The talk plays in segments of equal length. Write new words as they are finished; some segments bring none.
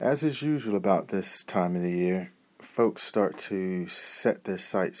As is usual about this time of the year, folks start to set their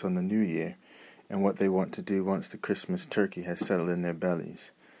sights on the new year and what they want to do once the Christmas turkey has settled in their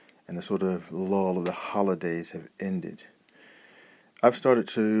bellies and the sort of lull of the holidays have ended. I've started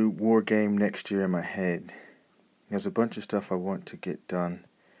to war game next year in my head. There's a bunch of stuff I want to get done.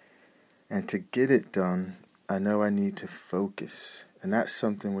 And to get it done, I know I need to focus. And that's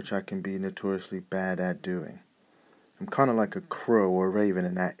something which I can be notoriously bad at doing. I'm kind of like a crow or a raven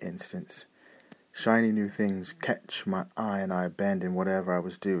in that instance. Shiny new things catch my eye and I abandon whatever I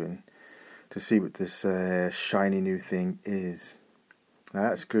was doing to see what this shiny new thing is. Now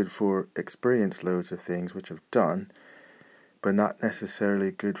that's good for experience loads of things which I've done, but not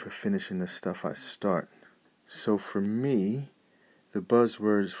necessarily good for finishing the stuff I start. So for me, the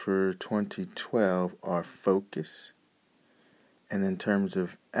buzzwords for 2012 are focus, and in terms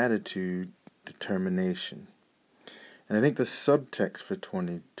of attitude, determination. And I think the subtext for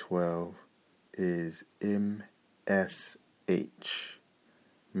 2012 is MSH,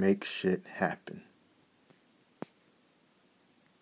 make shit happen.